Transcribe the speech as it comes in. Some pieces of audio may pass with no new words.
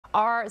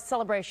Our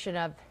celebration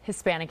of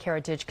Hispanic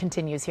heritage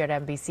continues here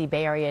at NBC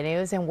Bay Area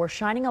News, and we're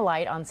shining a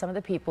light on some of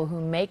the people who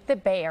make the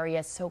Bay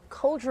Area so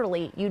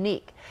culturally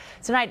unique.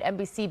 Tonight,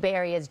 NBC Bay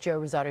Area's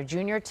Rosato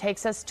Jr.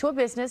 takes us to a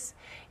business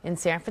in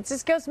San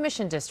Francisco's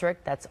Mission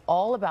District that's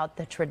all about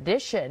the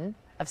tradition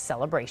of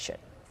celebration.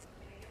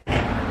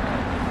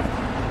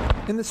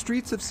 In the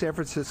streets of San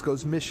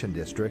Francisco's Mission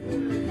District,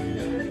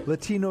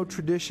 Latino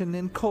tradition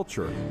and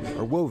culture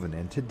are woven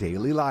into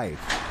daily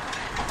life.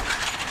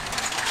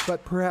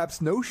 But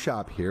perhaps no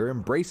shop here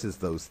embraces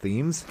those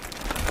themes,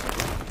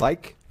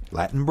 like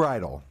Latin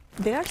Bridal.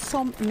 There are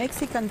some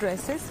Mexican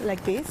dresses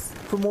like this.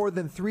 For more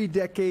than 3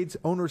 decades,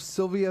 owner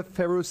Silvia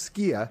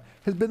Ferrusquia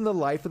has been the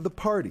life of the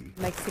party.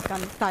 Mexican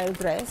style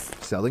dress.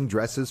 Selling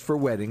dresses for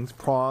weddings,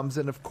 proms,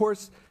 and of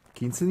course,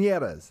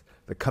 quinceañeras,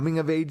 the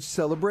coming-of-age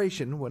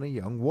celebration when a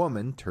young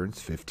woman turns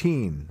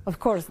 15. Of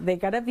course, they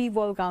gotta be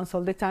ball gowns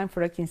all the time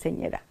for a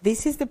quinceañera.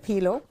 This is the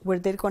pillow where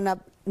they're gonna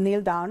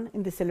kneel down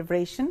in the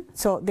celebration.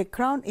 So the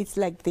crown is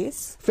like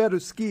this.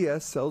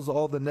 Ferrusquia sells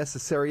all the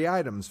necessary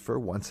items for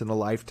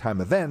once-in-a-lifetime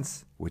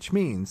events, which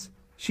means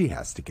she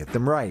has to get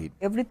them right.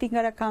 Everything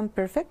gotta come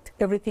perfect,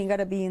 everything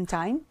gotta be in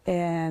time,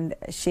 and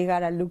she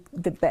gotta look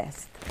the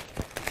best.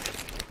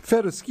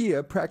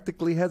 Ferrusquia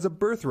practically has a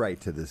birthright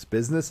to this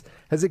business.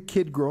 As a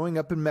kid growing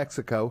up in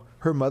Mexico,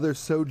 her mother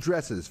sewed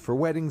dresses for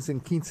weddings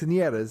and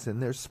quinceañeras in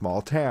their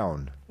small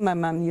town. My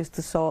mom used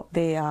to sew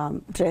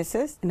the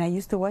dresses, and I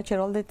used to watch her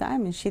all the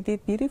time, and she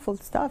did beautiful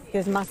stuff.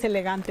 Es más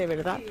elegante,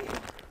 ¿verdad?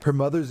 Her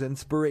mother's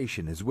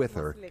inspiration is with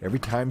her every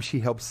time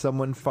she helps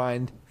someone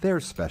find their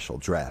special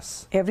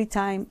dress. Every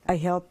time I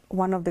help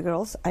one of the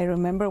girls, I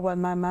remember what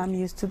my mom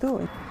used to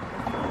do.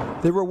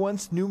 There were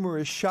once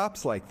numerous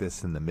shops like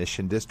this in the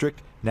Mission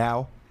District.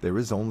 Now there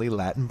is only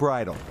Latin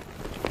Bridal.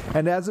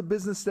 And as a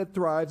business that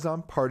thrives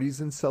on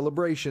parties and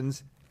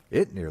celebrations,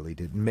 it nearly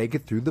didn't make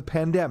it through the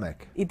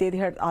pandemic. It did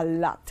hurt a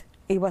lot.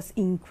 It was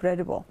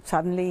incredible.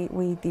 Suddenly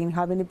we didn't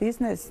have any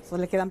business. So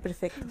le quedan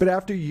perfecto. But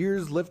after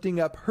years lifting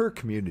up her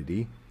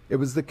community, it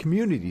was the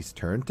community's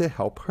turn to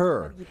help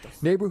her.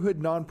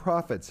 Neighborhood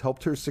nonprofits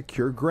helped her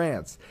secure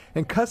grants,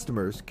 and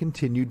customers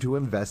continued to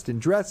invest in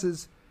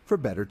dresses for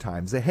better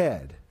times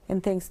ahead.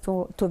 And thanks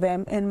to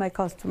them and my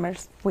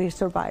customers, we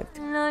survived.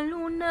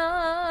 In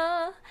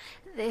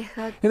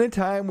a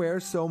time where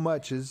so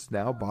much is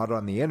now bought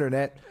on the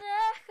internet,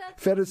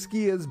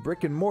 Ferrusquia's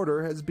brick and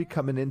mortar has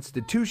become an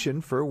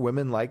institution for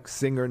women like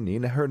singer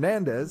Nina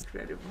Hernandez,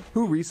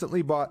 who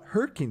recently bought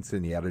her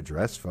quinceañera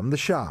dress from the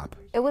shop.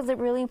 It was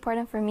really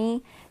important for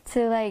me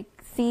to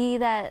see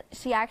that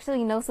she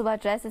actually knows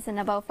about dresses and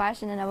about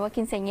fashion and about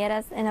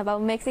quinceañeras and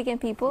about Mexican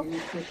people.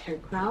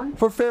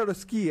 For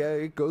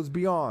Ferrusquia, it goes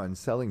beyond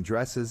selling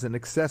dresses and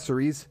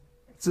accessories.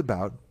 It's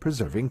about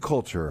preserving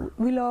culture.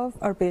 We love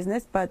our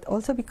business, but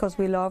also because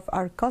we love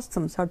our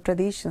customs, our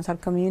traditions, our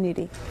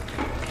community.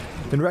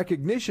 In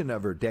recognition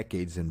of her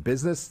decades in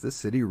business, the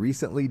city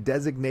recently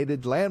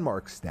designated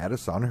landmark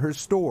status on her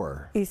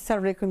store. It's a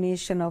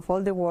recognition of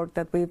all the work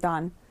that we've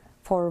done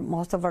for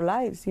most of our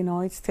lives. You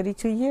know, it's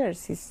 32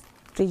 years, it's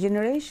 3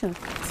 generations.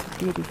 It's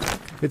beautiful.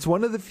 It's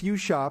one of the few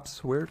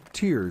shops where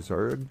tears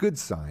are a good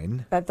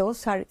sign. But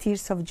those are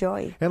tears of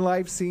joy. And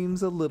life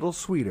seems a little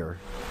sweeter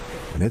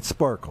when it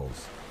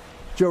sparkles.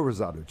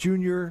 Rosato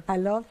Jr. I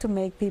love to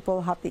make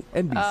people happy.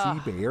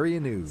 NBC Bay Area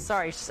News.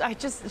 Sorry,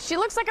 she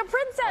looks like a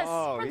princess.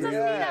 Oh, Princess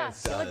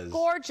yes. Nina. She looks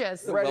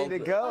gorgeous. Ready to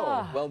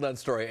go. Well done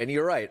story. And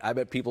you're right. I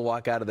bet people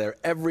walk out of there,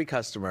 every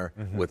customer,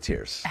 with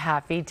tears.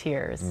 Happy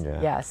tears.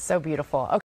 Yeah. Yes, so beautiful. Okay.